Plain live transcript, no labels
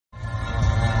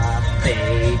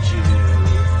fade you.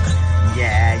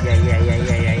 Yeah, yeah, yeah, yeah,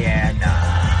 yeah, yeah, yeah. Nah,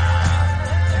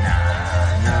 nah,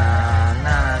 nah,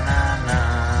 nah, nah,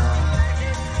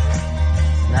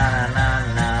 nah, nah,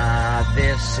 nah, nah.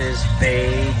 This is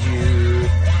fade you.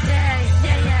 Yeah,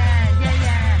 yeah, yeah, yeah,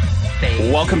 yeah.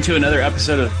 Fade Welcome you. to another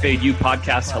episode of the Fade You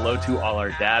podcast. Hello to all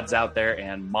our dads out there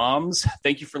and moms.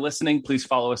 Thank you for listening. Please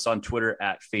follow us on Twitter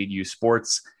at Fade You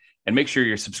Sports and make sure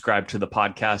you're subscribed to the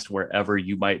podcast wherever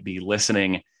you might be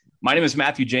listening. My name is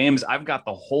Matthew James. I've got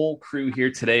the whole crew here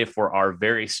today for our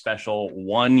very special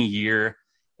 1 year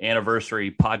anniversary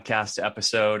podcast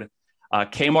episode.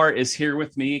 Kmart is here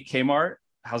with me. Kmart,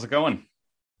 how's it going?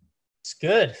 It's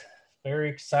good.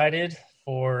 Very excited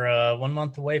for 1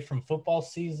 month away from football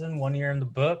season, 1 year in the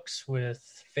books with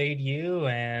Fade You,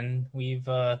 and we've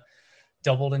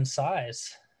doubled in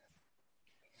size.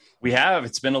 We have.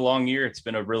 It's been a long year. It's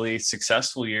been a really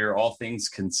successful year, all things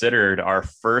considered. Our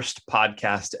first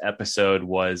podcast episode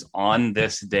was on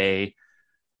this day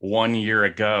 1 year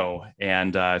ago.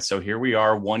 And so here we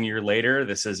are 1 year later.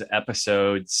 This is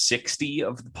episode 60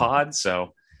 of the pod.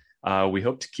 So we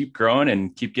hope to keep growing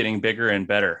and keep getting bigger and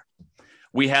better.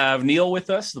 We have Neil with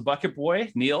us, the bucket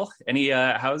boy. Neil,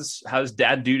 how's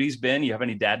dad duties been? You have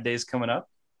any dad days coming up?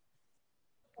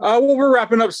 Well, we're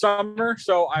wrapping up summer,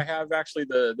 so I have actually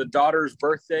the daughter's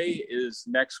birthday is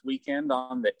next weekend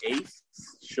on the 8th.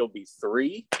 She'll be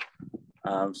 3.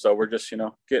 So we're just,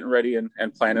 getting ready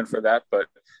and planning for that. But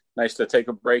nice to take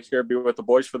a break here, be with the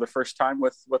boys for the first time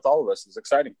with all of us. It's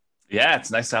exciting. Yeah,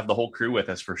 it's nice to have the whole crew with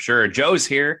us for sure. Joe's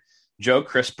here. Joe,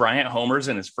 Chris Bryant homers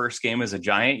in his first game as a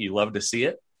Giant. You love to see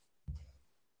it.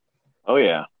 Oh,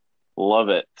 yeah. Love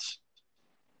it.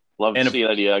 Love to see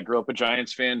that he grew up a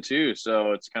Giants fan too,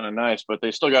 so it's kind of nice. But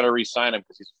they still got to re-sign him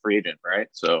because he's a free agent, right?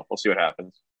 So we'll see what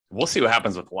happens. We'll see what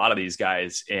happens with a lot of these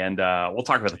guys, and we'll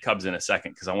talk about the Cubs in a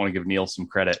second because I want to give Neil some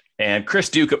credit. And Chris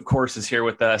Duke, of course, is here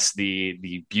with us,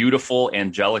 the beautiful,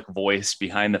 angelic voice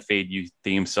behind the Fade You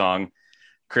theme song.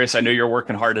 Chris, I know you're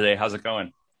working hard today. How's it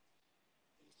going?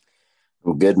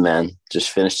 I'm good, man.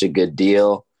 Just finished a good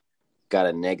deal. Got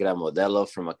a Negra Modelo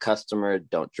from a customer.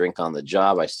 Don't drink on the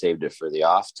job. I saved it for the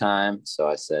off time. So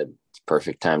I said, it's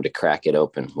perfect time to crack it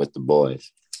open with the boys.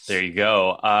 There you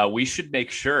go. We should make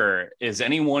sure, is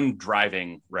anyone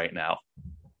driving right now?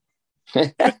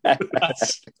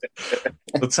 let's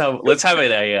have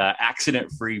it a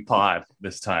accident-free pod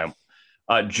this time.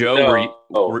 Joe,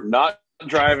 we're not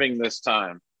driving this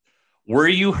time. Were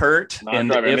you hurt?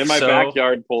 And if in my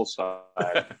backyard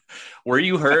poolside. Were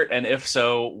you hurt? And if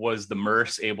so, was the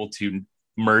Merce able to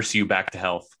nurse you back to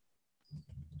health?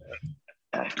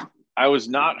 I was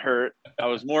not hurt. I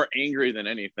was more angry than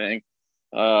anything.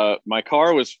 My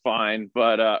car was fine,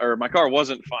 or my car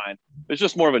wasn't fine. It's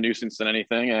just more of a nuisance than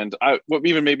anything. And what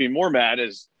even made me more mad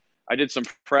is I did some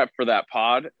prep for that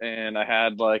pod and I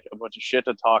had like a bunch of shit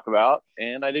to talk about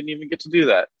and I didn't even get to do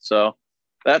that. So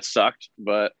that sucked,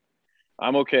 but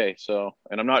I'm okay. So,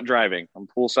 and I'm not driving. I'm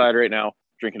poolside right now,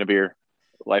 drinking a beer.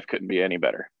 Life couldn't be any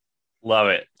better. Love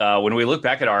it. When we look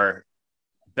back at our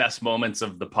best moments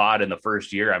of the pod in the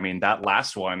first year, I mean, that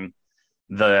last one,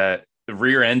 the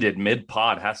rear-ended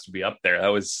mid-pod has to be up there. That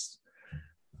was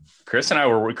Chris and I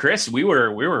were we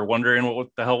were wondering what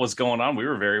the hell was going on. We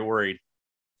were very worried.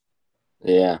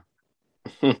 Yeah.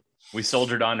 We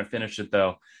soldiered on and finished it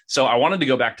though. So I wanted to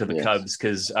go back to the Cubs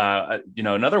because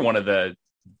another one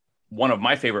of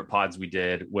my favorite pods we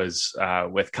did was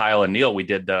with Kyle and Neil. We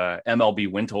did the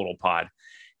MLB win total pod.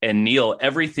 And Neil,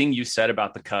 everything you said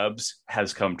about the Cubs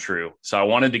has come true. So I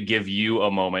wanted to give you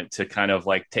a moment to kind of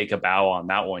like take a bow on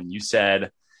that one. You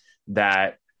said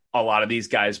that a lot of these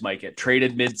guys might get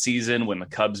traded midseason when the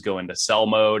Cubs go into sell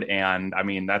mode. And I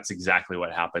mean, that's exactly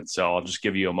what happened. So I'll just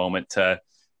give you a moment to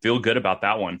feel good about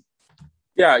that one.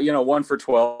 Yeah, 1 for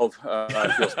 12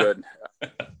 feels good.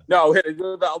 No,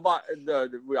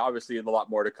 we obviously have a lot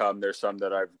more to come. There's some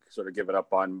that I've sort of given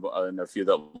up on and a few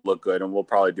that look good, and we'll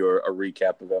probably do a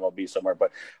recap of MLB somewhere.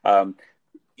 But,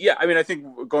 I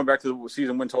think going back to the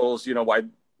season win totals,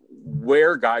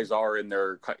 where guys are in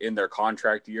their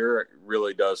contract year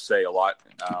really does say a lot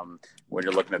when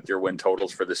you're looking at your win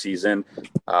totals for the season.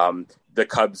 The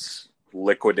Cubs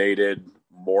liquidated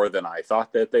more than I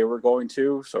thought that they were going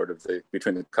to, sort of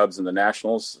between the Cubs and the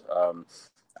Nationals.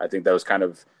 I think that was kind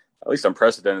of at least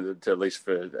unprecedented, to at least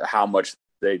for how much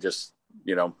they just,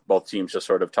 both teams just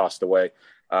sort of tossed away.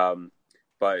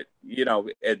 But,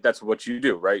 that's what you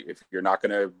do, right? If you're not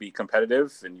going to be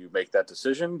competitive and you make that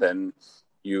decision, then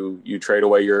you trade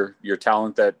away your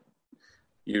talent that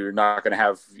you're not going to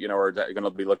have, or going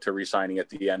to be looked to re-signing at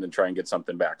the end and try and get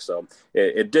something back. So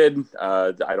it did.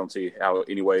 I don't see how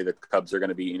any way the Cubs are going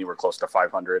to be anywhere close to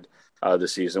 500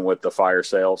 this season with the fire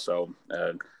sale. So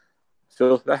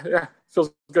feels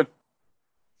good.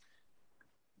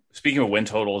 Speaking of win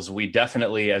totals, we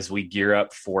definitely, as we gear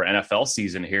up for NFL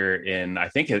season here in, I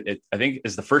think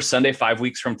is the first Sunday 5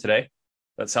 weeks from today.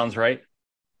 That sounds right.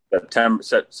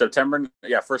 September.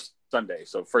 Yeah. First Sunday.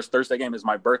 So first Thursday game is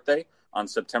my birthday on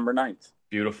September 9th.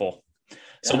 Beautiful.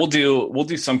 So we'll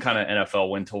do some kind of NFL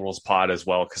win totals pod as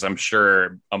well, because I'm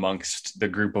sure amongst the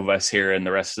group of us here and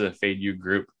the rest of the Fade U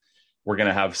group, we're going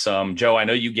to have some. Joe, I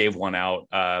know you gave one out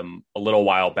a little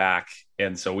while back,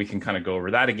 and so we can kind of go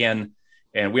over that again.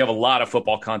 And we have a lot of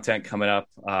football content coming up,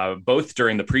 both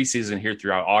during the preseason here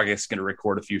throughout August, going to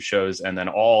record a few shows, and then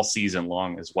all season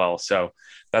long as well. So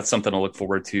that's something to look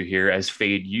forward to here as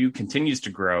Fade U continues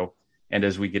to grow and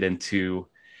as we get into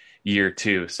year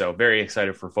 2. So very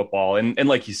excited for football. And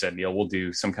like you said, Neil, we'll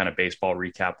do some kind of baseball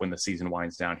recap when the season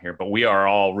winds down here. But we are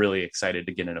all really excited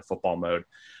to get into football mode.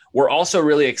 We're also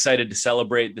really excited to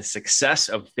celebrate the success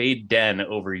of Fade Den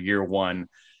over year 1.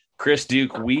 Chris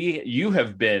Duke, you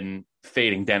have been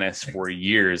fading Dennis for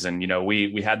years, and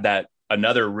we had that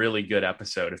another really good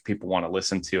episode, if people want to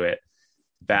listen to it,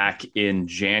 back in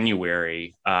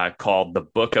January, called The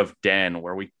Book of Den,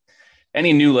 where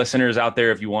any new listeners out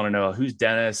there, if you want to know who's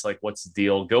Dennis, like what's the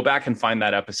deal, go back and find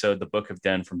that episode, The Book of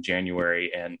Den from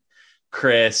January. And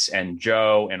Chris and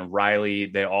Joe and Riley,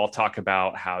 they all talk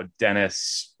about how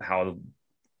Dennis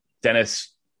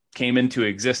came into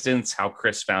existence, how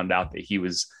Chris found out that he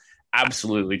was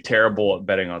absolutely terrible at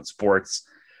betting on sports.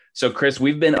 So Chris,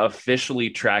 we've been officially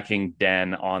tracking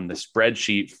Den on the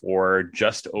spreadsheet for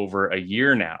just over a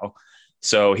year now.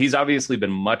 So he's obviously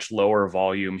been much lower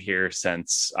volume here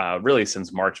since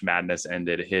March Madness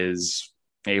ended. His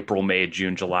April, May,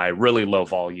 June, July, really low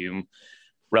volume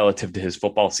relative to his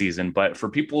football season. But for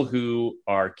people who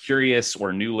are curious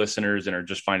or new listeners and are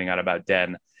just finding out about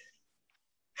Den,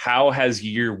 how has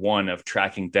year 1 of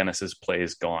tracking Dennis's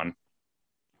plays gone?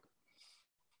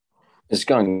 It's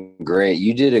gone great.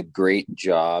 You did a great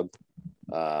job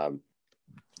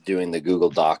doing the Google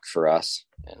Doc for us,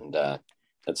 and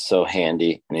that's so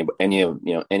handy.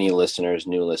 Any listeners,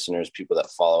 new listeners, people that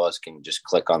follow us can just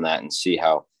click on that and see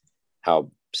how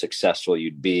successful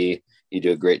you'd be. You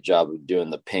do a great job of doing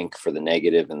the pink for the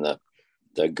negative and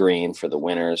the green for the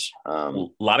winners. A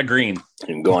lot of green.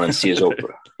 And go on and see his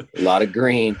Oprah. A lot of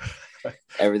green.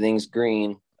 Everything's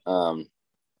green.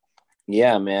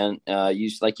 Yeah, man.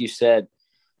 Like you said,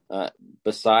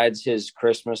 besides his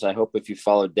Christmas, I hope if you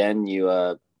followed Den,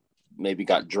 you maybe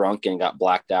got drunk and got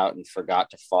blacked out and forgot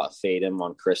to fade him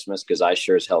on Christmas, because I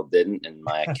sure as hell didn't, and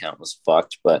my account was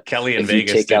fucked. But Kelly in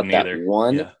Vegas didn't either.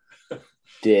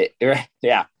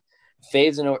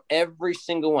 Faves in over every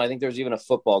single one. I think there was even a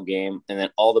football game, and then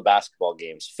all the basketball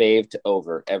games, faved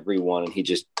over every one, and he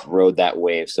just rode that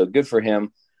wave. So good for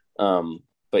him.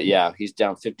 But yeah, he's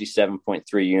down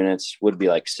 57.3 units. Would be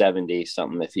like 70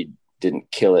 something if he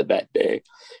didn't kill it that day.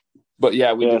 But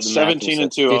yeah, we did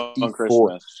 17-2 on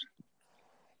Christmas.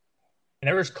 And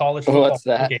there was college football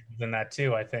that? games in that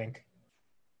too, I think.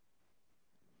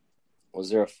 Was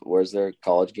there a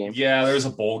college game? Yeah, there was a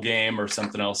bowl game or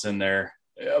something else in there.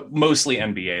 Mostly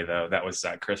NBA though. That was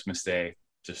that Christmas day.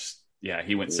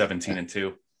 He went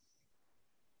 17-2.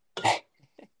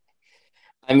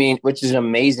 I mean, which is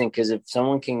amazing, because if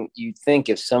someone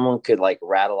could like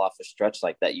rattle off a stretch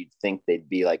like that, you'd think they'd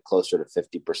be like closer to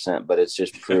 50%, but it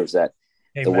just proves that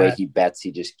way he bets,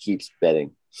 he just keeps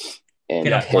betting and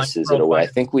pisses it away. I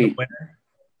think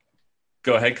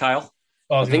go ahead, Kyle.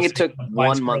 I think it took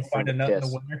 1 month for him to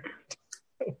piss.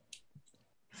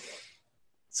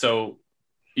 So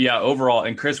yeah, overall,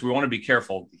 and Chris, we want to be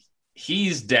careful.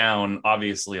 He's down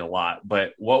obviously a lot,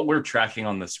 but what we're tracking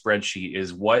on the spreadsheet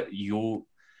is what your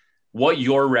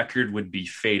record would be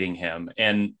fading him.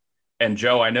 And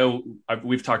Joe, I know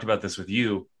we've talked about this with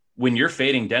you. When you're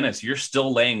fading Dennis, you're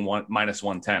still laying minus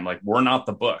 110. Like, we're not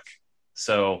the book.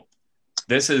 So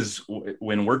this is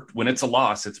when it's a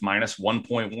loss, it's minus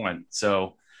 1.1.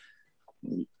 So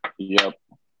yep.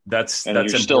 That's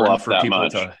important for people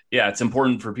it's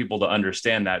important for people to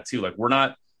understand that too. Like, we're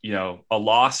not, a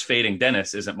loss fading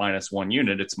Dennis isn't minus 1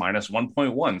 unit. It's minus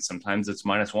 1.1. Sometimes it's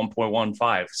minus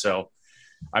 1.15. So,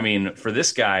 I mean, for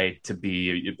this guy to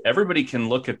be, everybody can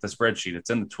look at the spreadsheet. It's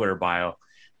in the Twitter bio.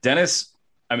 Dennis,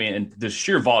 I mean, and the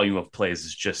sheer volume of plays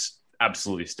is just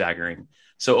absolutely staggering.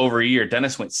 So over a year,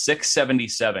 Dennis went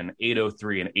 677,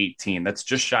 803, and 18. That's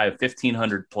just shy of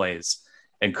 1,500 plays.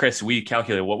 And Chris, we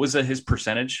calculated, what was his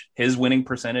winning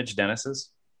percentage,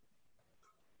 Dennis's?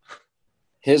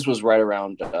 His was right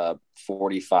around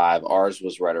 45. Ours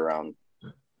was right around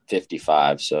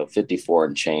 55, so 54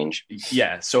 and change.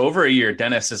 Yeah, so over a year,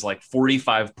 Dennis is like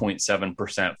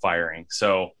 45.7% firing.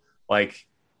 So like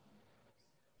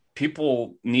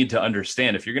people need to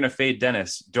understand, if you're going to fade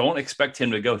Dennis, don't expect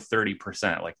him to go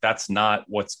 30%. Like that's not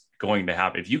what's going to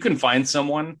happen. If you can find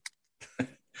someone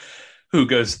who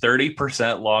goes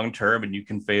 30% long term and you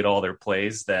can fade all their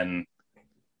plays, then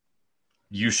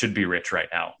you should be rich right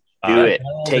now. Do it.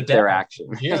 Take their action.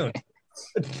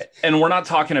 And we're not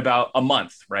talking about a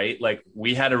month, right? Like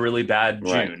we had a really bad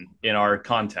June in our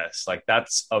contest. Like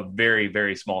that's a very,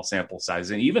 very small sample size.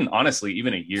 And even honestly,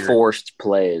 even a year forced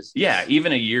plays. Yeah.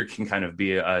 Even a year can kind of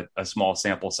be a small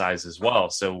sample size as well.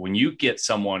 So when you get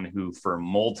someone who for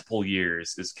multiple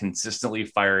years is consistently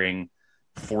firing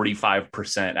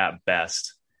 45% at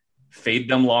best, fade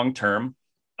them long-term,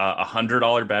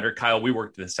 $100 better. Kyle, we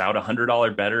worked this out.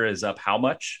 $100 better is up how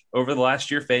much over the last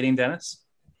year fading Dennis?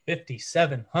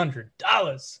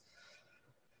 $5,700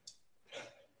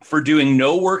 for doing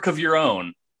no work of your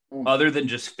own other than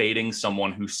just fading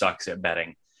someone who sucks at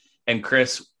betting. And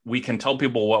Chris, we can tell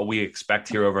people what we expect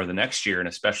here over the next year, and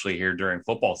especially here during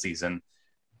football season.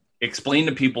 Explain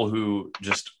to people who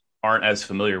just aren't as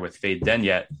familiar with Fade Den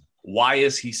yet, why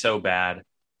is he so bad?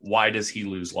 Why does he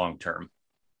lose long term?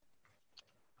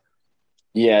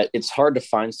 Yeah, it's hard to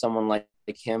find someone like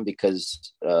him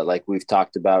because like we've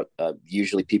talked about,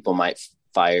 usually people might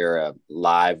fire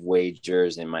live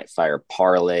wagers, they might fire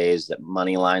parlays at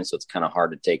money line, so it's kind of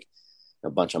hard to take a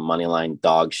bunch of money line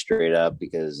dogs straight up,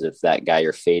 because if that guy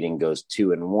you're fading goes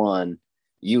 2-1,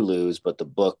 you lose, but the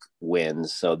book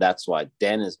wins. So that's why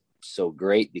Den is so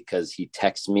great, because he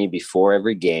texts me before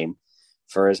every game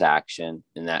for his action,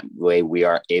 and that way we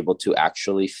are able to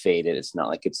actually fade it. It's not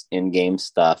like it's in-game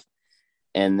stuff.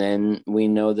 And then we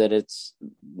know that it's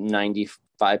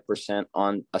 95%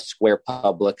 on a Square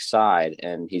Public side,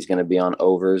 and he's going to be on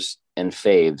overs and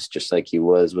faves, just like he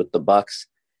was with the Bucks.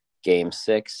 Game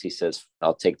 6, he says,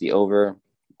 I'll take the over.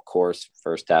 Of course,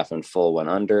 first half in full went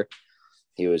under.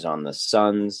 He was on the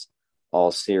Suns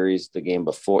all series the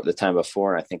time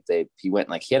before, and I think he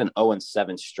had an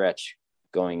 0-7 stretch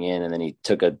going in, and then he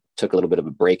took a little bit of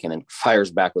a break and then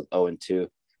fires back with 0-2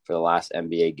 for the last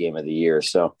NBA game of the year.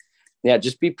 So yeah,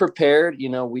 just be prepared.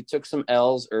 We took some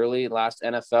L's early last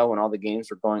NFL when all the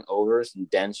games were going overs, and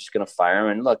Den's just going to fire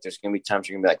him. And look, there's going to be times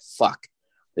you're going to be like, fuck,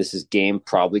 this game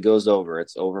probably goes over.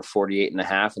 It's over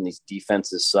 48.5, and these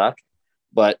defenses suck.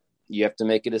 But you have to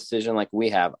make a decision like we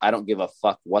have. I don't give a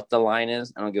fuck what the line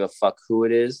is. I don't give a fuck who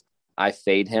it is. I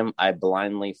fade him. I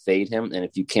blindly fade him. And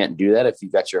if you can't do that, if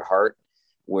you've got your heart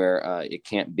where it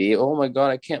can't be, oh my God,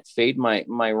 I can't fade my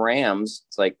Rams.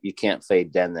 It's like, you can't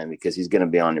fade Den then, because he's going to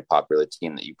be on your popular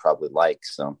team that you probably like.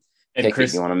 So pick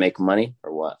Chris, it. You want to make money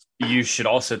or what? You should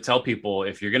also tell people,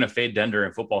 if you're going to fade Den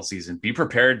during football season, be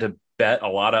prepared to bet a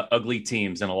lot of ugly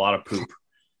teams and a lot of poop.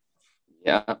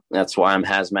 Yeah, that's why I'm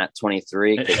Hazmat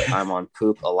 23, because I'm on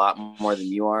poop a lot more than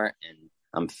you are, and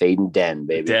I'm fading Den,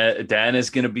 baby. Dan is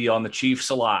going to be on the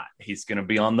Chiefs a lot. He's going to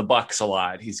be on the Bucks a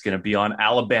lot. He's going to be on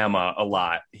Alabama a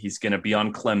lot. He's going to be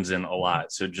on Clemson a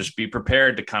lot. So just be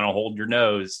prepared to kind of hold your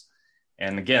nose.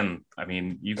 And again, I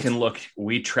mean, you can look,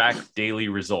 we track daily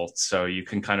results. So you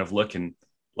can kind of look, and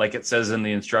like it says in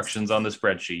the instructions on the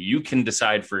spreadsheet, you can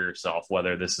decide for yourself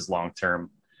whether this is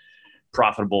long-term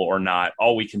profitable or not.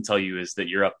 All we can tell you is that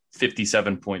you're up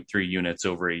 57.3 units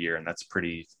over a year, and it's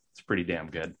pretty damn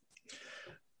good.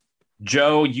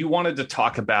 Joe, you wanted to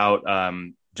talk about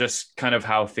just kind of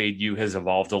how Fade You has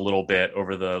evolved a little bit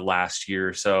over the last year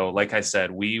or so. Like I said,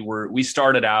 we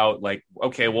started out like,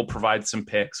 okay, we'll provide some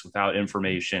picks without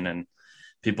information and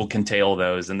people can tail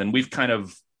those. And then we've kind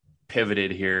of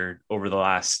pivoted here over the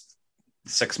last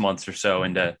 6 months or so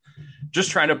into just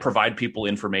trying to provide people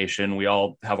information. We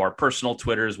all have our personal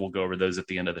Twitters. We'll go over those at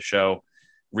the end of the show,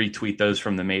 retweet those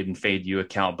from the Made and Fade You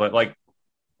account. But like,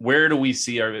 where do we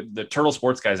see the Turtle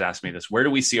Sports guys asked me this, where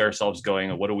do we see ourselves going,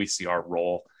 and what do we see our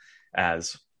role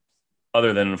as,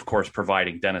 other than, of course,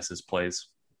 providing Dennis's plays?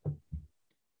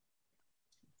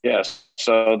 Yes.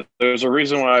 So there's a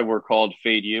reason why we're called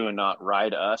Fade You and not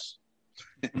Ride Us.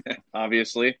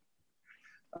 Obviously.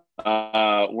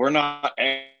 We're not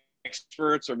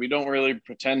experts, or we don't really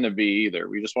pretend to be either.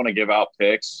 We just want to give out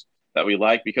picks that we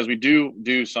like, because we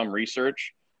do some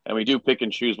research. And we do pick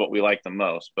and choose what we like the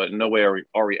most, but in no way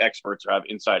are we experts or have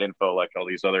inside info like all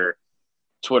these other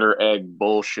Twitter egg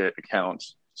bullshit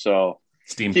accounts. So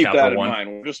Steam keep Capper that in one. mind.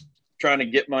 We're just trying to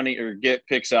get money or get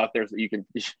picks out there so that you can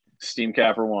Steam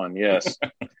Capper one. Yes.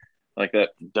 Like that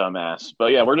dumbass.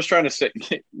 But yeah, we're just trying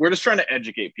to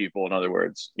educate people, in other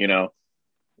words,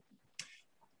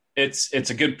 It's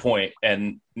a good point.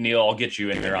 And Neil, I'll get you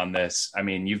in here on this. I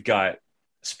mean, you've got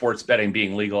sports betting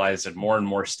being legalized in more and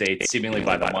more states, seemingly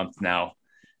by the month now.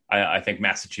 I think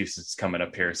Massachusetts is coming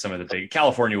up here. Some of the big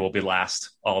California will be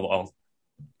last. I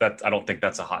don't think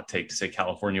that's a hot take to say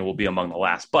California will be among the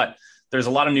last, but there's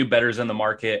a lot of new bettors in the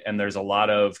market, and there's a lot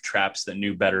of traps that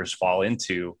new bettors fall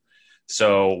into.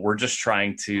 So we're just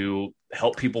trying to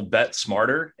help people bet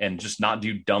smarter and just not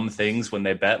do dumb things when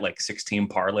they bet, like 16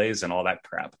 parlays and all that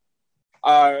crap.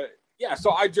 Yeah.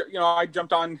 So I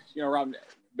jumped on, around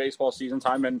baseball season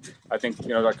time, and I think,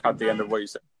 I caught the end of what you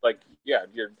said. Like, yeah,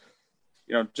 you're,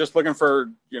 just looking for,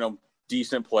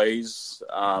 decent plays.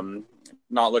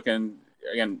 Not looking,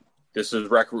 again, this is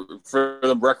for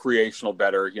the recreational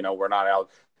bettor. We're not out,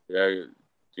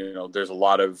 there's a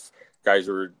lot of guys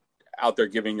who are out there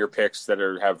giving your picks that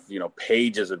have,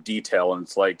 pages of detail. And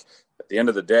it's like, at the end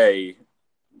of the day,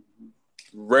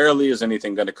 rarely is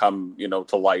anything going to come,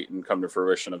 to light and come to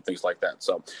fruition and things like that.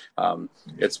 So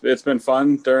it's been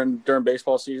fun during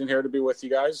baseball season here to be with you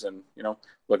guys, and,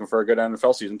 looking for a good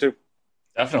NFL season too.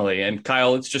 Definitely. And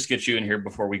Kyle, let's just get you in here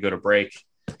before we go to break.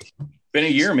 Been a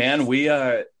year, man. We,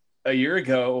 a year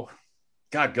ago,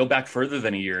 God, go back further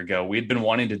than a year ago. We'd been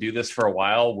wanting to do this for a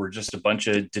while. We're just a bunch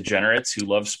of degenerates who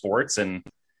love sports. And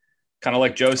kind of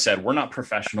like Joe said, we're not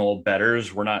professional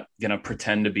bettors. We're not going to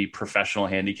pretend to be professional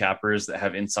handicappers that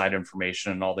have inside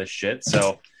information and all this shit.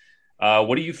 So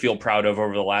what do you feel proud of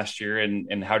over the last year,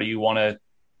 and how do you want to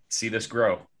see this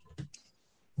grow?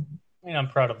 I mean, I'm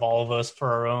proud of all of us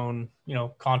for our own,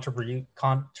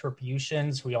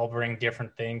 contributions. We all bring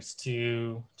different things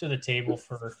to the table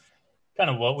for kind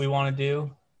of what we want to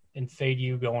do in Fade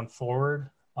U going forward.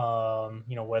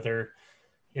 Whether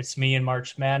it's me in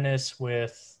March Madness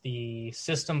with the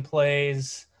system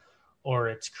plays, or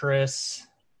it's Chris.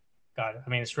 God, I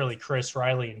mean, it's really Chris,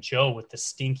 Riley, and Joe with the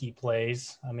stinky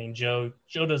plays. I mean, Joe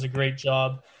does a great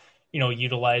job,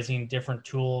 utilizing different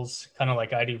tools, kind of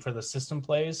like I do for the system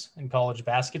plays in college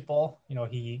basketball.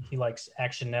 He likes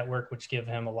Action Network, which give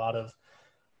him a lot of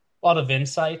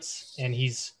insights, and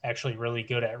he's actually really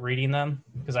good at reading them,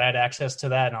 because I had access to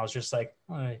that, and I was just like,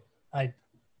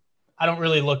 I don't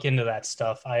really look into that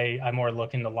stuff. I more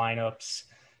look into lineups.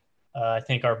 I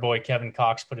think our boy Kevin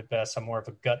Cox put it best. I'm more of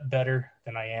a gut bettor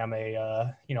than I am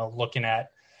a looking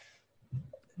at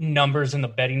numbers in the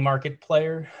betting market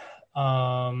player.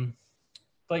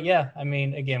 But yeah, I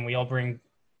mean, again, we all bring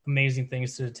amazing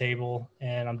things to the table,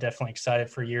 and I'm definitely excited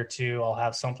for year two. I'll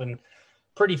have something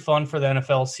pretty fun for the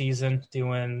NFL season,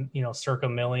 doing, circa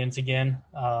millions again.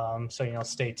 So,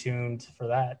 stay tuned for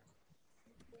that.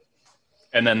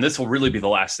 And then this will really be the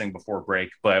last thing before break,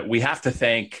 but we have to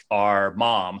thank our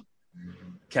mom,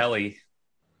 Kelly,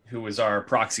 who was our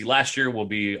proxy last year, will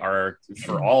be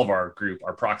for all of our group,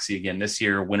 our proxy again this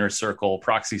year. Winner's Circle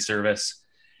proxy service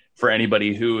for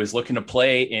anybody who is looking to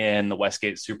play in the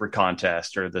Westgate Super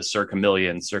Contest or the Circa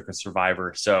Million, Circa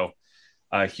Survivor. So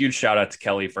a huge shout out to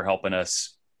Kelly for helping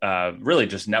us really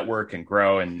just network and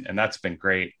grow. And that's been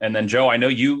great. And then Joe, I know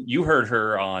you heard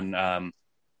her on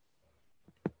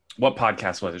what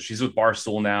podcast was it? She's with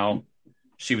Barstool now.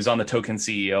 She was on the Token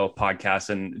CEO podcast.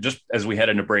 And just as we head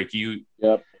into break, you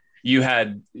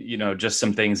had, just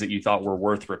some things that you thought were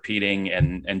worth repeating,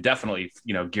 and definitely,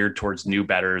 geared towards new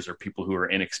bettors or people who are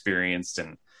inexperienced,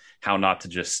 and how not to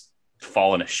just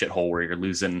fall in a shithole where you're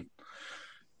losing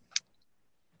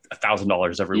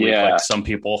 $1,000 every week, like some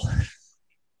people.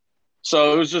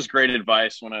 So it was just great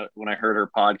advice when I heard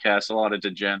her podcast. A lot of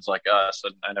degens like us,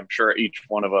 and I'm sure each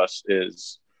one of us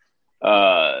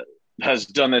has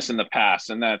done this in the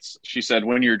past. And she said,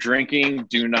 when you're drinking,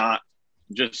 do not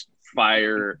just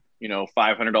fire,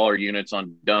 $500 units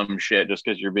on dumb shit just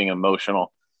because you're being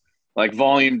emotional. Like,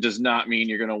 volume does not mean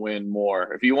you're going to win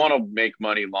more. If you want to make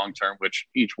money long term, which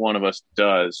each one of us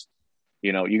does,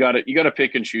 you got to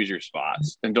pick and choose your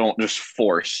spots, and don't just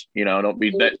force. Don't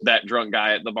be that drunk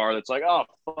guy at the bar that's like, oh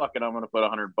fuck it, I'm going to put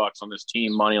 $100 on this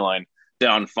team money line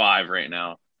down 5 right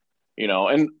now.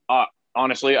 And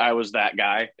honestly, I was that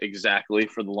guy exactly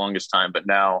for the longest time, but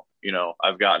now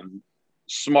I've gotten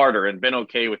smarter and been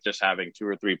okay with just having 2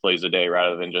 or 3 plays a day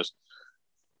rather than just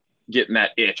getting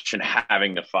that itch and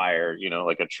having to fire,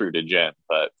 like a true degen.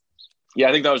 But yeah,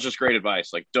 I think that was just great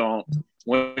advice. Like,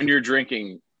 when you're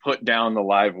drinking, put down the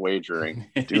live wagering.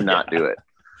 Do not do it.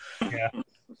 Yeah.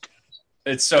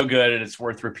 It's so good, and it's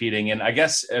worth repeating. And I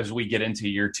guess as we get into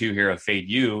year 2 here of Fade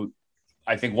U,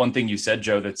 I think one thing you said,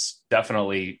 Joe, that's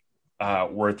definitely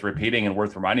worth repeating and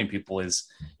worth reminding people is,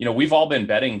 we've all been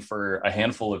betting for a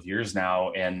handful of years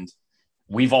now, and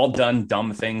we've all done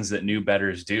dumb things that new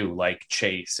bettors do, like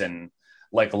chase and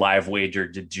like live wager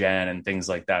degen and things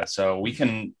like that. So we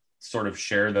can sort of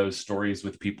share those stories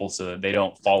with people so that they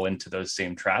don't fall into those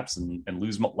same traps and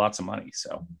lose lots of money.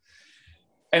 So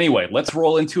anyway, let's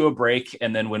roll into a break.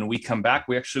 And then when we come back,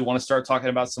 we actually want to start talking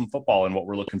about some football and what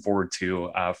we're looking forward to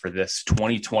for this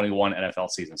 2021 NFL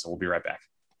season. So we'll be right back.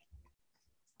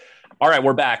 All right,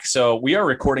 we're back. So we are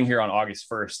recording here on August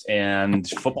 1st, and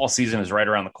football season is right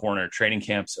around the corner. Training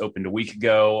camps opened a week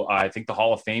ago. I think the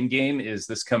Hall of Fame game is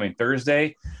this coming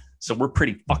Thursday. So we're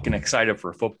pretty fucking excited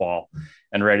for football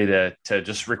and ready to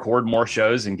just record more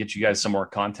shows and get you guys some more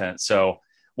content. So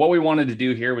what we wanted to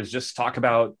do here was just talk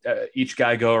about each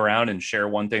guy go around and share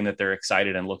one thing that they're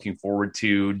excited and looking forward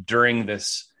to during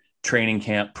this training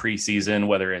camp preseason,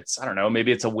 whether it's, I don't know,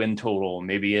 maybe it's a win total,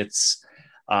 maybe it's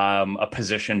a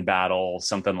position battle,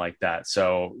 something like that.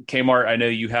 So Kmart, I know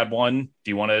you had one.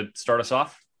 Do you want to start us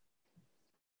off?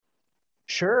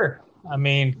 Sure. I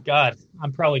mean, God,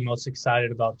 I'm probably most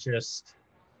excited about just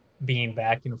being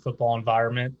back in a football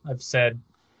environment. I've said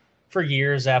for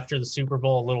years after the Super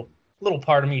Bowl, a little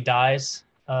part of me dies.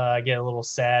 I get a little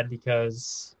sad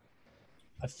because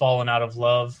I've fallen out of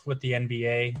love with the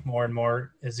NBA more and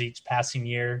more as each passing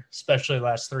year, especially the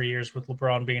last 3 years with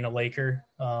LeBron being a Laker.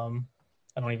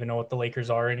 I don't even know what the Lakers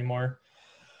are anymore.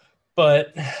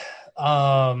 But,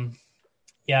 yeah,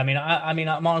 I mean,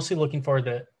 I'm honestly looking forward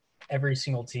to every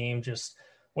single team, just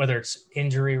whether it's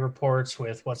injury reports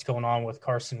with what's going on with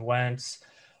Carson Wentz,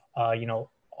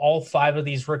 all 5 of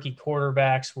these rookie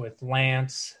quarterbacks with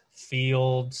Lance,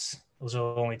 Fields. Those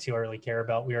are the only 2 I really care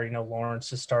about. We already know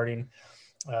Lawrence is starting.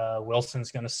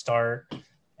 Wilson's going to start.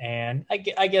 And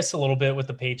I guess a little bit with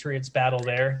the Patriots battle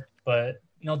there. But,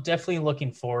 definitely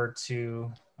looking forward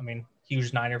to,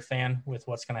 huge Niner fan with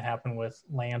what's going to happen with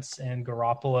Lance and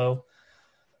Garoppolo.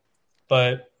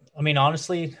 But,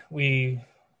 honestly, we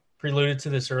preluded to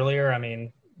this earlier.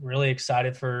 Really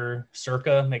excited for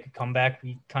Circa make a comeback.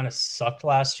 We kind of sucked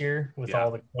last year with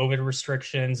all the COVID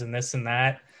restrictions and this and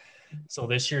that. So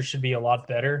this year should be a lot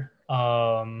better.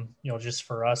 Just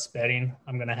for us betting,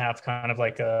 I'm going to have kind of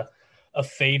like a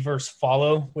fade versus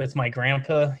follow with my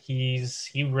grandpa. He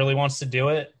really wants to do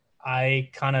it. I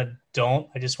kind of don't.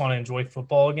 I just want to enjoy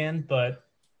football again, but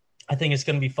I think it's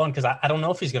going to be fun because I don't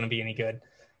know if he's going to be any good.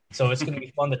 So it's going to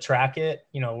be fun to track it.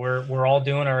 We're all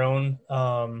doing our own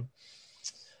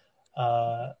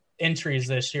entries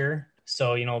this year.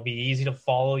 So, it'll be easy to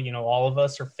follow, all of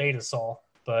us or fade us all,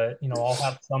 but, I'll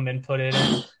have some input in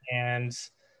it. And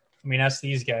ask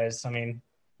these guys.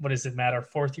 What does it matter?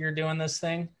 4th year doing this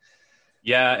thing?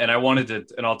 Yeah. And I wanted to,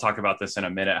 and I'll talk about this in a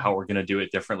minute, how we're going to do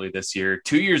it differently this year.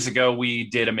 2 years ago, we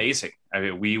did amazing.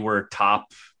 We were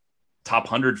top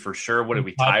 100 for sure. What did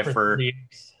we tie for?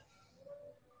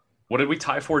 What did we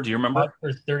tie for? Do you remember?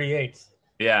 For 38.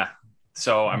 Yeah.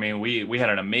 So, we had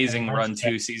an amazing run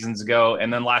 2 seasons ago,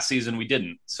 and then last season we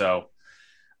didn't. So,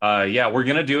 we're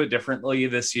going to do it differently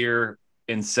this year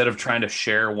instead of trying to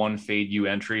share one Fade You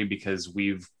entry, because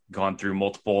we've gone through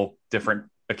multiple different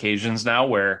occasions now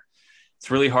where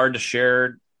it's really hard to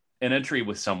share an entry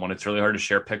with someone. It's really hard to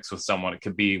share picks with someone. It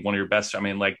could be one of your best.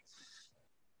 Like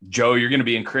Joe, you're going to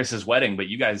be in Chris's wedding, but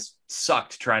you guys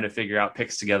sucked trying to figure out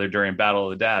picks together during Battle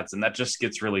of the Dads. And that just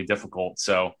gets really difficult.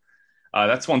 So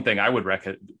that's one thing I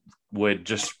would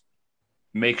just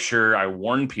make sure I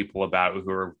warn people about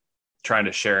who are trying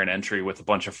to share an entry with a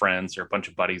bunch of friends or a bunch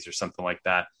of buddies or something like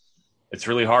that. It's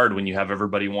really hard when you have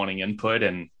everybody wanting input,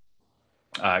 and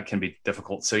it can be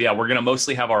difficult. So we're going to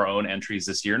mostly have our own entries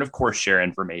this year, and of course share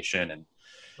information and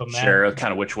share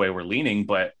kind of which way we're leaning.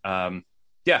 But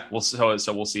we'll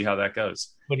see how that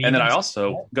goes. And then I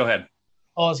also go ahead.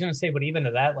 Oh, I was going to say, but even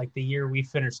to that, like the year we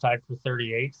finished tied for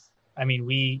 38th,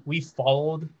 we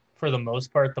followed for the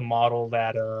most part the model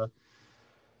that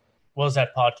what was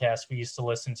that podcast we used to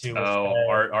listen to?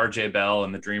 RJ Bell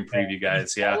and the Dream Preview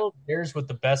guys. Yeah. There's with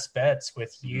the best bets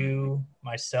with you,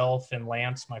 myself, and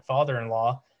Lance, my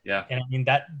father-in-law. Yeah. And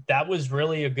that was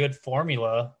really a good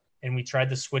formula. And we tried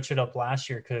to switch it up last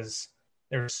year because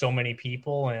there were so many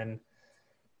people and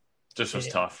just was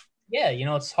tough. Yeah.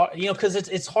 It's hard, because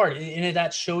it's hard. And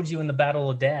that showed you in the Battle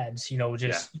of Dads,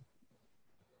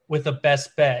 with the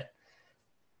best bet.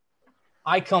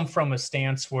 I come from a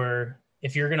stance where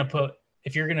if you're going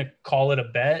to call it a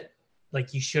bet,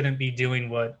 like you shouldn't be doing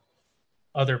what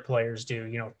other players do,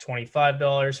 $25,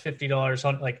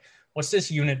 $50, like what's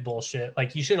this unit bullshit?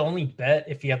 Like you should only bet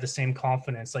if you have the same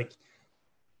confidence. Like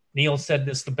Neil said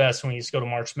this the best when he used to go to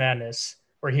March Madness.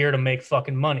 We're here to make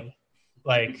fucking money.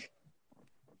 Like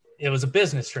it was a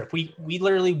business trip. We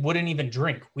literally wouldn't even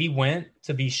drink. We went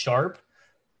to be sharp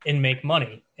and make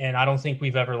money. And I don't think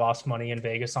we've ever lost money in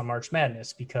Vegas on March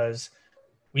Madness because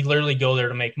we literally go there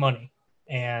to make money.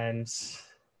 And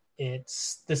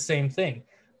it's the same thing.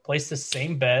 Place the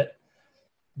same bet.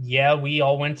 Yeah, we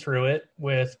all went through it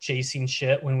with chasing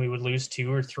shit when we would lose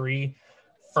 2 or 3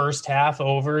 first half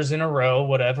overs in a row,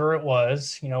 whatever it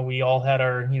was. We all had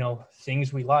our,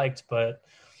 things we liked, but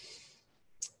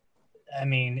I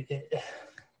mean,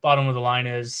 bottom of the line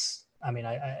is, I mean,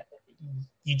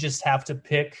 you just have to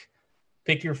pick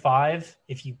your 5.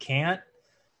 If you can't,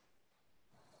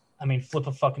 I mean, flip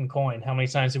a fucking coin. How many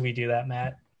times did we do that,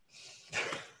 Matt?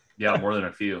 Yeah, more than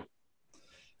a few.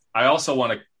 I also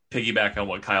want to piggyback on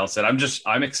what Kyle said.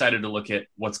 I'm excited to look at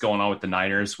what's going on with the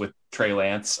Niners with Trey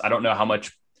Lance. I don't know how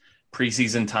much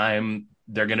preseason time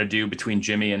they're going to do between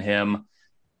Jimmy and him.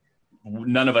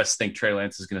 None of us think Trey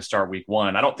Lance is going to start week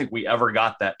 1. I don't think we ever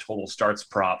got that total starts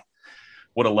prop.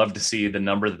 Would have loved to see the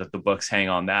number that the books hang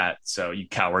on that. So you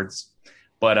cowards.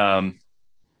 But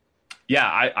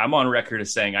yeah, I'm on record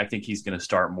as saying I think he's going to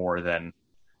start more than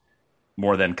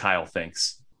Kyle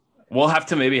thinks. We'll have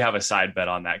to maybe have a side bet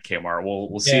on that, Kmart.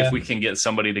 We'll see if we can get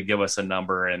somebody to give us a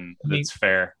number and that's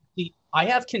fair. I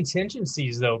have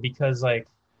contingencies though, because like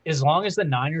as long as the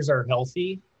Niners are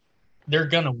healthy, they're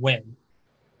gonna win.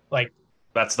 Like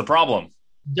that's the problem.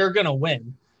 They're gonna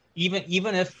win.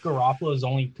 Even if Garoppolo is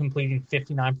only completing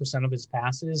 59% of his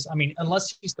passes, I mean,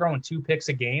 unless he's throwing 2 picks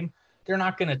a game, they're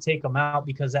not gonna take him out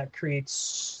because that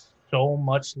creates so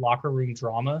much locker room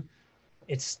drama.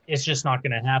 It's just not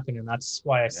going to happen. And that's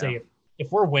why I say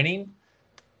if we're winning,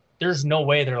 there's no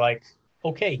way they're like,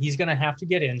 okay, he's going to have to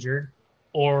get injured.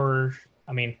 Or,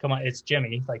 I mean, come on, it's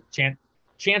Jimmy. Like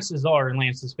chances are in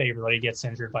Lance's favor that he gets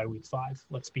injured by week 5.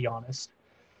 Let's be honest.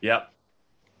 Yep.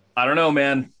 I don't know,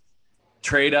 man.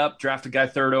 Trade up, draft a guy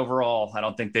 3rd overall. I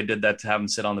don't think they did that to have him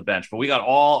sit on the bench. But we got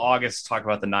all August to talk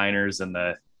about the Niners and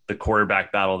the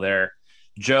quarterback battle there.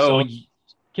 Joe.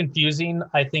 Confusing.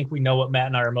 I think we know what Matt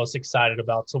and I are most excited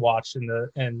about to watch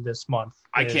in this month.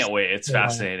 I can't wait. It's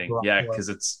fascinating. Yeah, because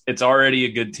it's already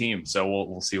a good team. So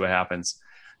we'll see what happens.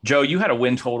 Joe, you had a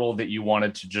win total that you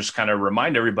wanted to just kind of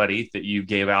remind everybody that you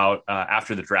gave out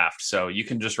after the draft. So you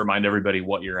can just remind everybody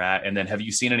what you're at. And then have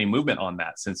you seen any movement on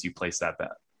that since you placed that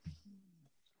bet?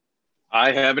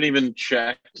 I haven't even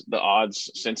checked the odds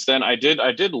since then. I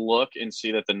did look and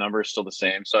see that the number is still the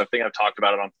same. So I think I've talked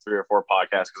about it on 3 or 4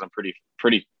 podcasts because I'm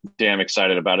pretty damn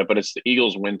excited about it. But it's the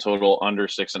Eagles win total under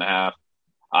 6.5.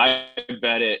 I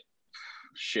bet it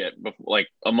like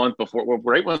a month before,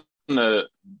 right when the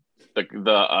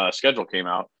schedule came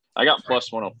out. I got plus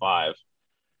 105.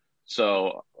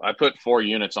 So I put 4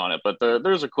 units on it. But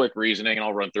there's a quick reasoning, and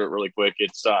I'll run through it really quick.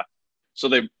 It's so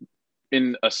they.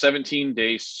 In a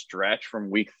 17-day stretch from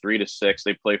week 3 to 6,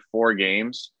 they play 4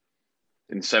 games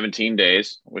in 17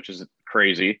 days, which is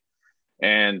crazy.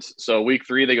 And so week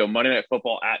 3, they go Monday Night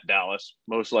Football at Dallas,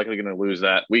 most likely going to lose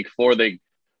that. Week 4, they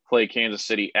play Kansas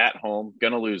City at home,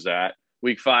 going to lose that.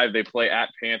 Week 5, they play at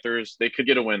Panthers. They could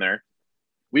get a win there.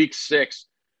 Week 6,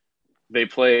 they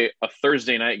play a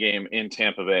Thursday night game in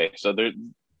Tampa Bay. So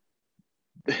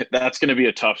that's going to be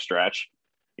a tough stretch.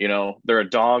 They're a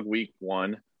dog week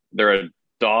 1. They're a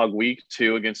dog week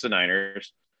 2 against the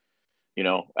Niners.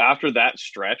 After that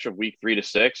stretch of week 3 to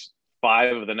 6,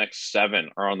 5 of the next 7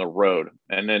 are on the road.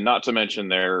 And then not to mention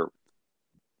their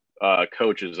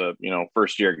coach is a,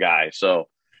 first year guy. So,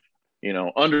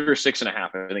 under 6.5,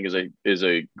 I think is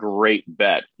a great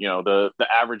bet. The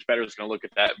average bettor is going to look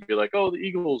at that and be like, oh, the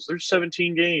Eagles, there's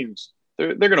 17 games.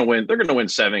 They're going to win. They're going to win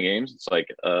 7 games. It's like,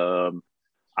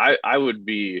 I would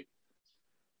be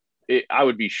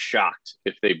shocked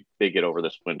if they get over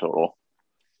this win total.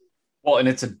 Well, and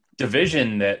it's a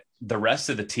division that the rest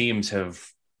of the teams have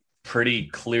pretty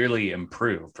clearly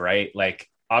improved, right? Like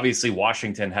obviously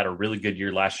Washington had a really good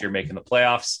year last year making the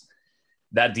playoffs.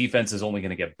 That defense is only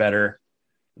going to get better.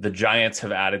 The Giants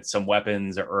have added some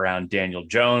weapons around Daniel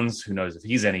Jones. Who knows if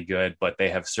he's any good, but they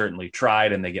have certainly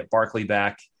tried, and they get Barkley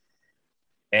back.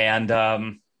 And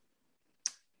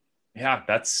yeah,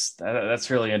 that's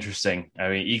really interesting. I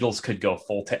mean, Eagles could go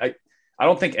full. I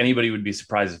don't think anybody would be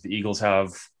surprised if the Eagles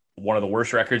have one of the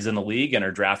worst records in the league and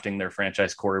are drafting their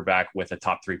franchise quarterback with a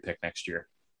top 3 pick next year.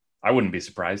 I wouldn't be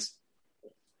surprised.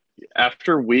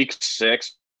 After week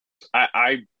 6,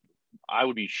 I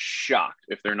would be shocked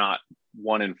if they're not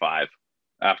 1-5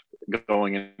 after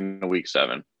going into week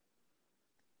 7.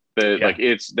 Like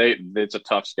it's a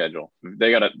tough schedule.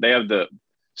 They have the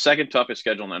second toughest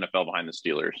schedule in the NFL behind the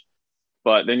Steelers.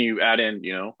 But then you add in,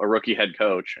 a rookie head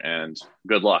coach, and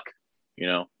good luck.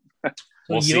 So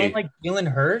we'll see. Don't like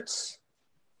Jalen Hurts?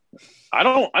 I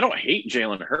don't hate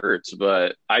Jalen Hurts,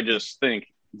 but I just think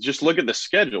look at the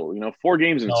schedule. 4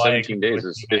 games in 17 days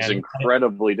is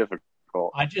incredibly difficult.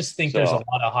 I just think there's a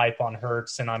lot of hype on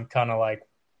Hurts, and I'm kind of like,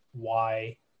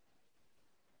 why?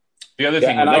 The other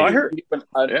thing, and I heard,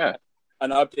 yeah. An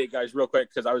update, guys, real quick,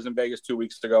 because I was in Vegas 2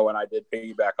 weeks ago and I did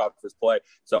piggyback off this play.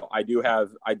 So I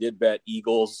did bet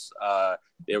Eagles.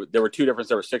 There were two different.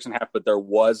 There were 6.5, but there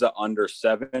was a under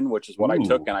 7, which is what I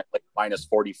took, and I played minus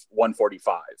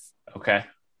 145. Okay.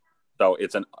 So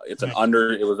it's an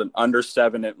under. It was an under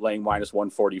 7 at laying minus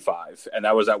 145, and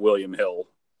that was at William Hill,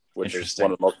 which is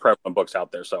one of the most prevalent books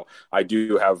out there. So I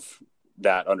do have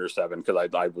that under 7 because I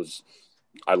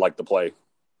liked the play.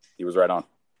 He was right on.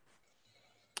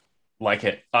 Like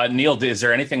it. Neil, is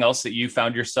there anything else that you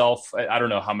found yourself? I don't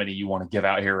know how many you want to give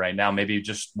out here right now. Maybe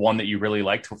just one that you really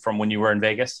liked from when you were in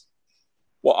Vegas.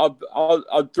 Well,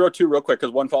 I'll throw 2 real quick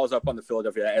because one follows up on the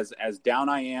Philadelphia. As down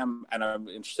I am, and I'm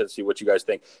interested to see what you guys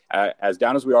think. As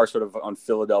down as we are sort of on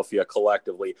Philadelphia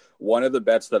collectively, one of the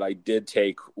bets that I did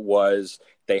take was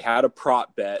they had a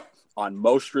prop bet on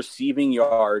most receiving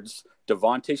yards,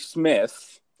 Devontae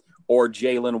Smith or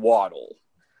Jalen Waddle.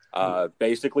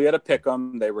 Basically at a pick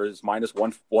 'em, they were minus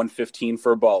 115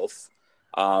 for both.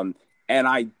 And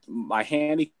my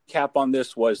handicap on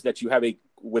this was that you have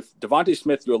with Devontae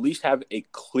Smith, you at least have a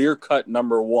clear cut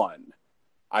number 1.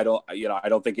 I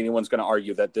don't think anyone's going to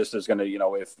argue that this is going to,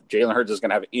 if Jalen Hurts is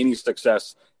going to have any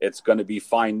success, it's going to be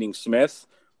finding Smith.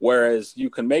 Whereas you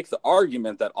can make the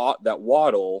argument that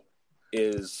Waddle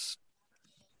is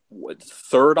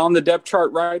third on the depth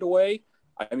chart right away.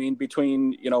 I mean,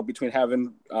 between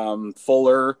having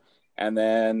Fuller and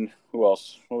then who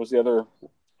else? What was the other?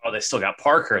 Oh, they still got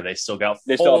Parker. They still got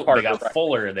Parker, they got right.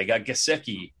 Fuller. They got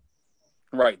Gesicki.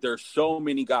 Right. There's so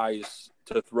many guys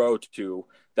to throw to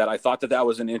that I thought that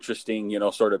was an interesting,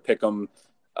 sort of pick 'em,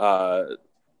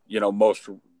 most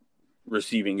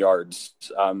receiving yards.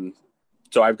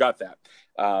 So I've got that.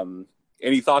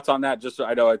 Any thoughts on that?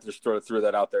 I know I just threw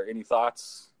that out there. Any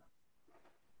thoughts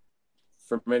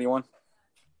from anyone?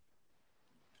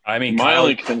 I mean, my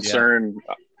only concern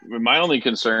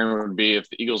would be if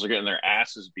the Eagles are getting their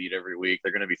asses beat every week,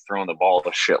 they're going to be throwing the ball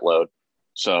a shitload.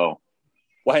 So,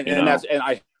 and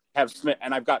I have Smith,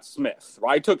 and I've got Smith.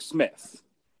 I took Smith.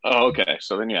 Oh, okay.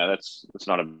 So then, yeah, that's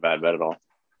not a bad bet at all.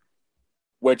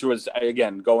 Which was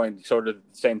again going sort of the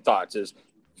same thoughts as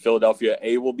Philadelphia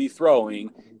A will be throwing,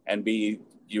 and B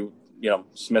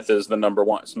Smith is the number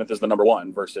one. Smith is the number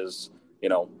 1 versus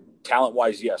talent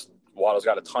wise, yes. Waddle's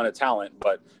got a ton of talent,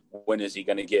 but when is he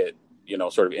going to get,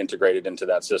 sort of integrated into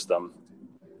that system?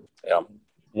 Yeah.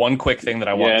 One quick thing that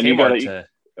I want Kmart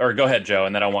or go ahead, Joe,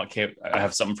 and then I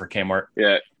have something for Kmart.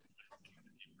 Yeah.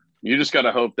 You just got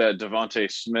to hope that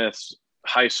Devontae Smith's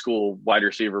high school wide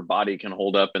receiver body can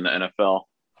hold up in the NFL,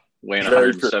 weighing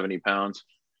 170 pounds.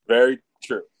 Very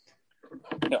true.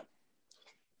 Yeah.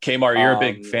 Kmart, you're a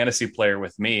big fantasy player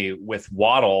with me. With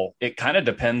Waddle, it kind of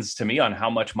depends to me on how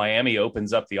much Miami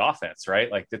opens up the offense,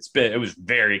 right? Like it was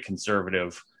very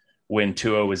conservative when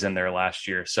Tua was in there last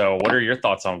year. So what are your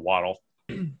thoughts on Waddle?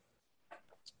 I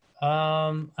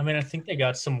mean, I think they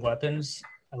got some weapons.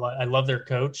 I love their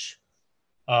coach.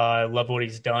 I love what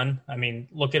he's done. I mean,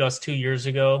 look at us 2 years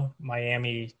ago,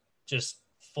 Miami just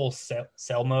full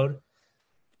sell mode.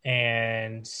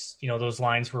 And, those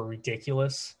lines were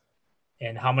ridiculous.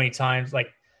 And how many times,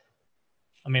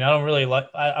 I'm not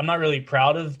really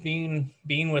proud of being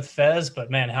with Fez, but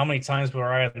man, how many times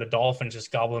were I on the Dolphins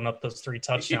just gobbling up those 3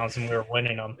 touchdowns and we were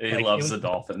winning them? He loves the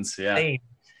Dolphins. Yeah.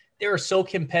 They were so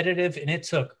competitive, and it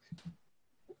took,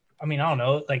 I don't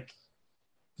know,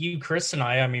 you, Chris, and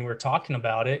I we're talking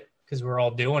about it because we're all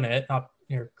doing it. Not,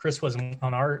 Chris wasn't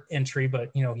on our entry,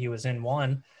 but he was in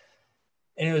one,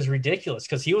 and it was ridiculous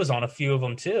because he was on a few of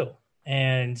them too.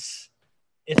 And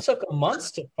it took a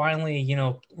month to finally,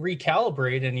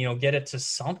 recalibrate and, get it to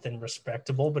something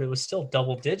respectable, but it was still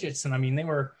double digits. And they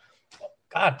were,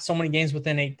 so many games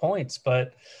within 8 points.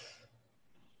 But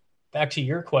back to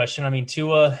your question,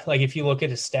 Tua, if you look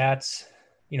at his stats,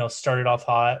 started off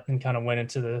hot and kind of went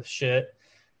into the shit,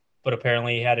 but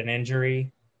apparently he had an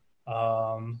injury.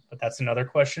 But that's another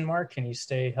question mark. Can he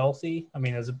stay healthy?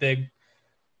 It was a big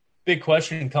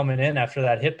question coming in after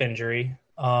that hip injury.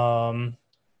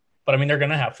 But they're going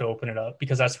to have to open it up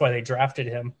because that's why they drafted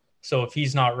him. So if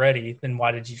he's not ready, then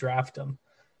why did you draft him?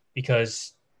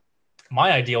 Because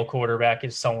my ideal quarterback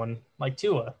is someone like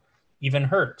Tua, even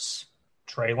Hurts,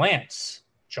 Trey Lance,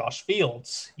 Josh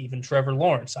Fields, even Trevor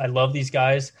Lawrence. I love these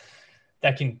guys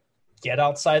that can get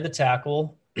outside the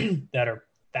tackle, that are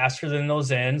faster than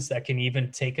those ends, that can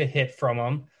even take a hit from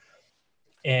them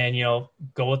and,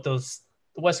 go with the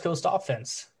West Coast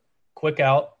offense. Quick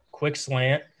out, quick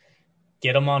slant.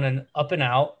 Get them on an up and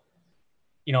out.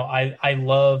 I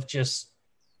love just,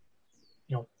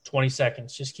 20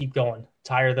 seconds. Just keep going.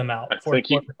 Tire them out. Before the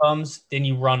quarter comes, then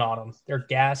you run on them. They're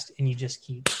gassed, and you just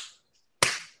keep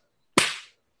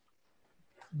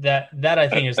that I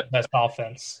think is the best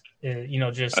offense.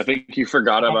 Just I think you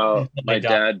forgot about my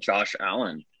dad, Josh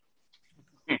Allen.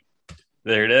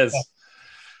 There it is.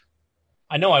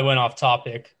 I know I went off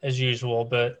topic as usual,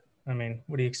 but I mean,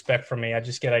 what do you expect from me? I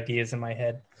just get ideas in my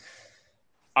head.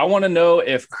 I want to know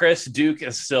if Chris Duke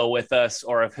is still with us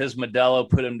or if his Modelo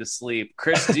put him to sleep.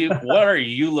 Chris Duke, what are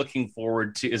you looking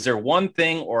forward to? Is there one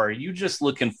thing, or are you just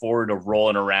looking forward to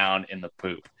rolling around in the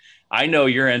poop? I know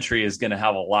your entry is going to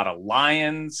have a lot of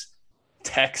Lions,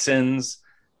 Texans,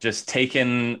 just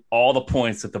taking all the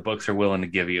points that the books are willing to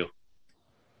give you.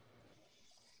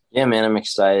 Yeah, man, I'm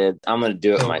excited. I'm going to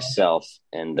do it myself.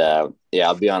 And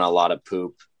I'll be on a lot of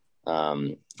poop.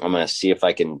 I'm going to see if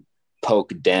I can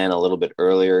poke Dan a little bit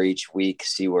earlier each week,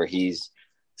 see where he's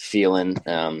feeling,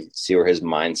 see where his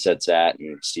mindset's at,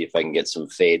 and see if I can get some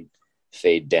fade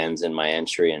Dens in my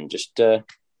entry, and just going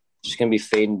to be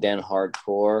fading Den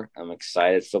hardcore. I'm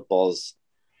excited. Football's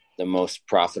the most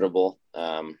profitable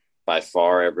by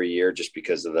far every year, just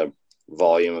because of the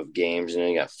volume of games.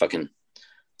 You got fucking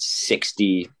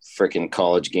 60 freaking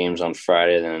college games on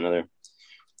Friday, then another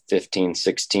 15,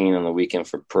 16 on the weekend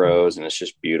for pros. And it's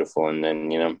just beautiful. And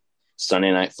then,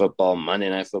 Sunday night football, Monday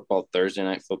night football, Thursday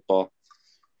night football.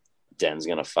 Den's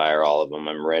going to fire all of them.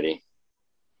 I'm ready.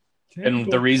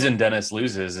 And the reason Dennis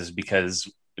loses is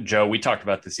because, Joe, we talked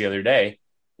about this the other day.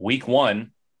 Week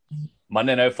 1,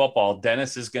 Monday Night Football,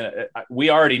 Dennis is going to – we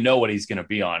already know what he's going to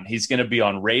be on. He's going to be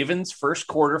on Ravens first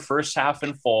quarter, first half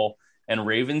in full, and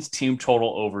Ravens team total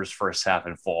overs first half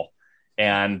in full.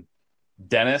 And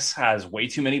Dennis has way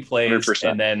too many plays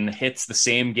 100%. And then hits the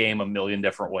same game a million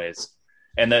different ways.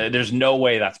 And there's no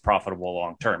way that's profitable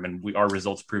long term, and our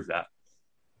results prove that.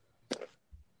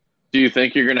 Do you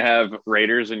think you're going to have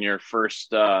Raiders in your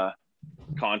first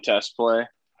contest play?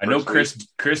 I know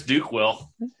Chris Duke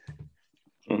will.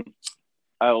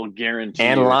 I will guarantee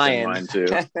and Lions mine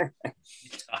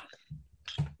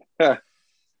too.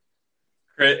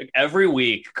 Every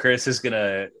week, Chris is going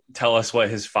to tell us what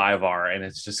his 5 are, and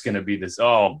it's just going to be this,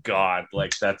 oh, God,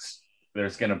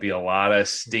 there's going to be a lot of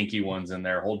stinky ones in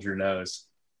there. Hold your nose.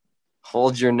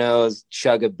 Hold your nose,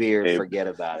 chug a beer, forget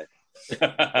about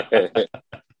it.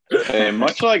 Hey,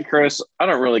 much like Chris, I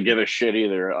don't really give a shit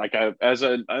either. I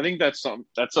think that's a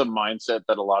mindset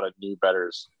that a lot of new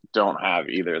bettors don't have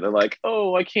either. They're like,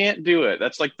 oh, I can't do it.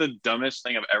 That's like the dumbest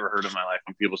thing I've ever heard in my life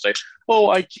when people say, oh,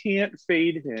 I can't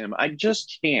fade him. I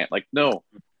just can't. Like, no,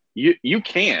 you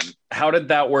can. How did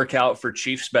that work out for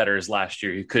Chiefs bettors last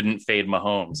year? You couldn't fade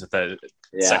Mahomes at the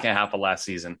second half of last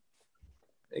season.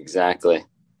 Exactly.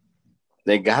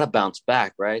 They got to bounce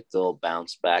back, right? They'll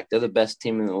bounce back. They're the best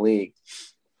team in the league.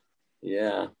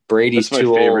 Yeah. Brady's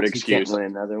too old. He can't win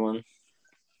another one.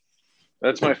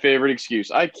 That's my favorite excuse.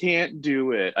 I can't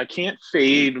do it. I can't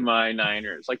fade my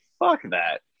Niners. Like, fuck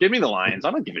that. Give me the Lions.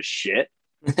 I don't give a shit.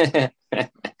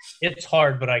 It's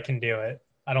hard, but I can do it.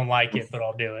 I don't like it, but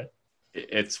I'll do it.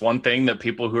 It's one thing that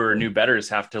people who are new bettors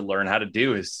have to learn how to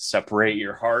do is separate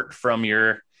your heart from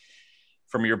your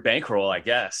bankroll, I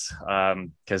guess,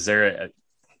 because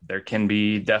there can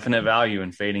be definite value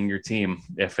in fading your team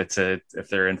if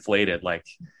they're inflated. Like,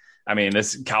 I mean,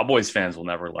 this Cowboys fans will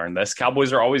never learn this.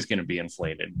 Cowboys are always going to be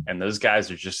inflated, and those guys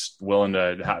are just willing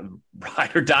to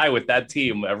ride or die with that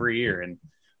team every year. And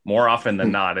more often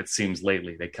than not, it seems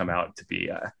lately they come out to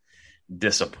be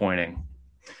disappointing.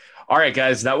 All right,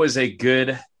 guys, that was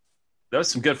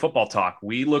some good football talk.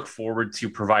 We look forward to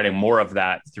providing more of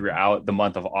that throughout the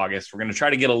month of August. We're going to try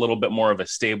to get a little bit more of a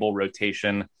stable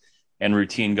rotation and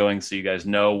routine going so you guys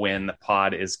know when the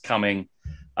pod is coming.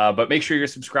 But make sure you're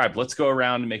subscribed. Let's go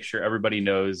around and make sure everybody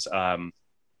knows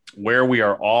where we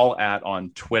are all at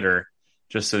on Twitter,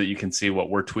 just so that you can see what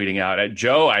we're tweeting out.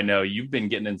 Joe, I know you've been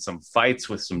getting in some fights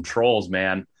with some trolls,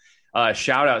 man.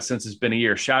 Shout out, since it's been a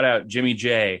year. Shout out Jimmy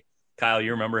J. Kyle,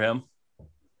 you remember him?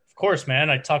 Of course,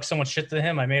 man. I talked so much shit to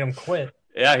him, I made him quit.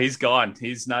 Yeah, he's gone.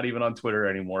 He's not even on Twitter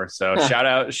anymore. So shout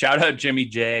out Jimmy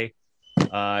J.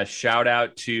 Shout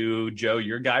out to Joe,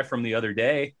 your guy from the other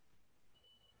day.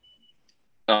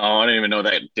 Oh, I don't even know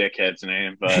that dickhead's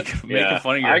name, but making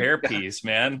fun of your hairpiece,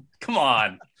 man. Come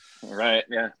on. Right.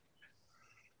 Yeah.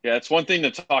 Yeah. It's one thing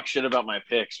to talk shit about my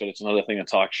picks, but it's another thing to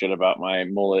talk shit about my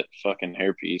mullet fucking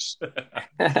hairpiece.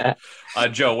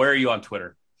 Joe, where are you on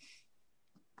Twitter?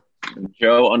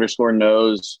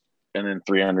 Joe_knows, and then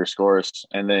 3 underscores,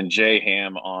 and then J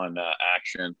Ham on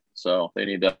action. So they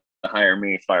need to hire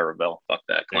me. Fire Ravel. Fuck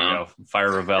that clown. There you go.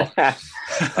 Fire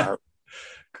Ravel.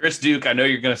 Chris Duke, I know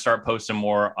you're going to start posting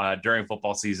more during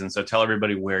football season, so tell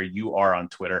everybody where you are on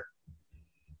Twitter.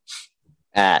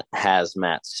 At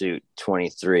Hazmat Suit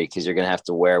 23, because you're going to have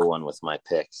to wear one with my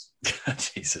picks.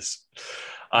 Jesus.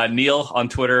 Neil, on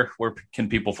Twitter, where can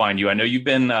people find you? I know you've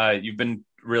been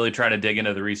really trying to dig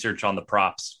into the research on the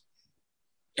props.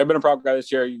 I've been a prop guy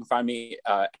this year. You can find me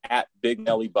at Big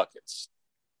Nelly Buckets.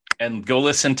 And go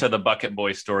listen to the Bucket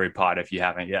Boy Story pod if you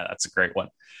haven't yet. That's a great one.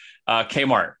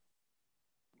 Kmart.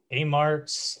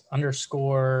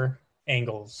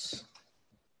 Amarts_angles.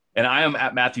 And I am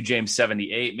at Matthew James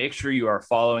 78. Make sure you are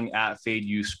following at Fade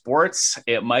U Sports.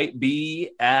 It might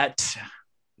be at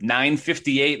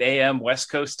 9:58 a.m. West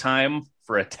Coast time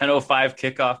for a 10:05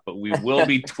 kickoff, but we will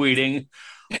be tweeting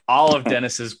all of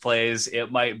Dennis's plays. It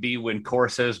might be when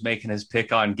Corso's making his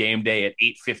pick on game day at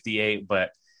 8:58.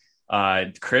 But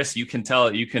Chris, you can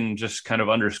just kind of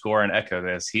underscore and echo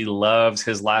this. He loves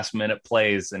his last minute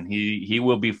plays, and he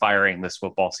will be firing this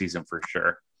football season for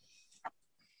sure.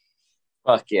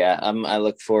 Fuck yeah. I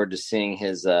look forward to seeing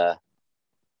his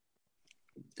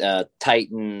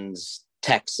Titans,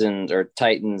 Texans, or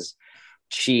Titans,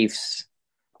 Chiefs,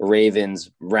 Ravens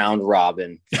round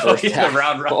robin. The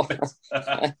round robin.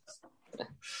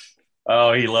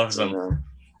 Oh, he loves them.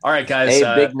 All right, guys.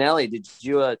 Hey, Big Nelly, did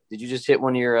you just hit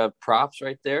one of your props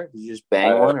right there? Did you just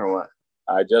bang one or what?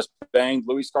 I just banged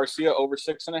Luis Garcia over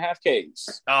 6.5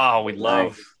 Ks. Oh, we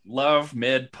love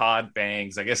mid pod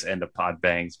bangs. I guess end of pod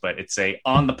bangs, but it's a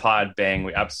on the pod bang.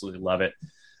 We absolutely love it.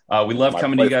 We love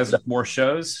coming to you guys with more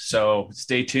shows. So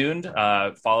stay tuned.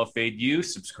 Follow Fade U,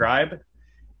 subscribe.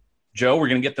 Joe, we're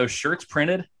gonna get those shirts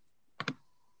printed.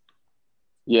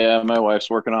 Yeah, my wife's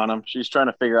working on them. She's trying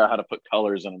to figure out how to put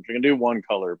colors in them. She can do one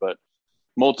color, but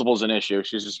multiple's an issue.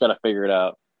 She's just got to figure it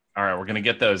out. All right, we're gonna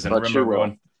get those. And remember,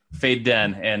 everyone, Fade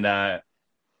Den. And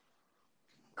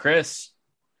Chris,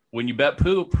 when you bet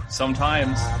poop,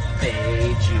 sometimes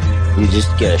you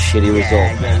just get a shitty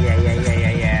result, man.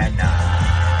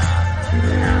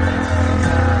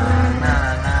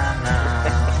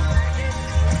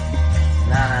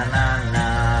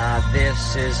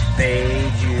 This is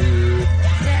Fade U.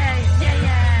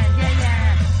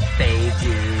 Fade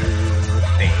you,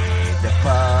 fade the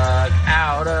fuck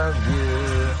out of you.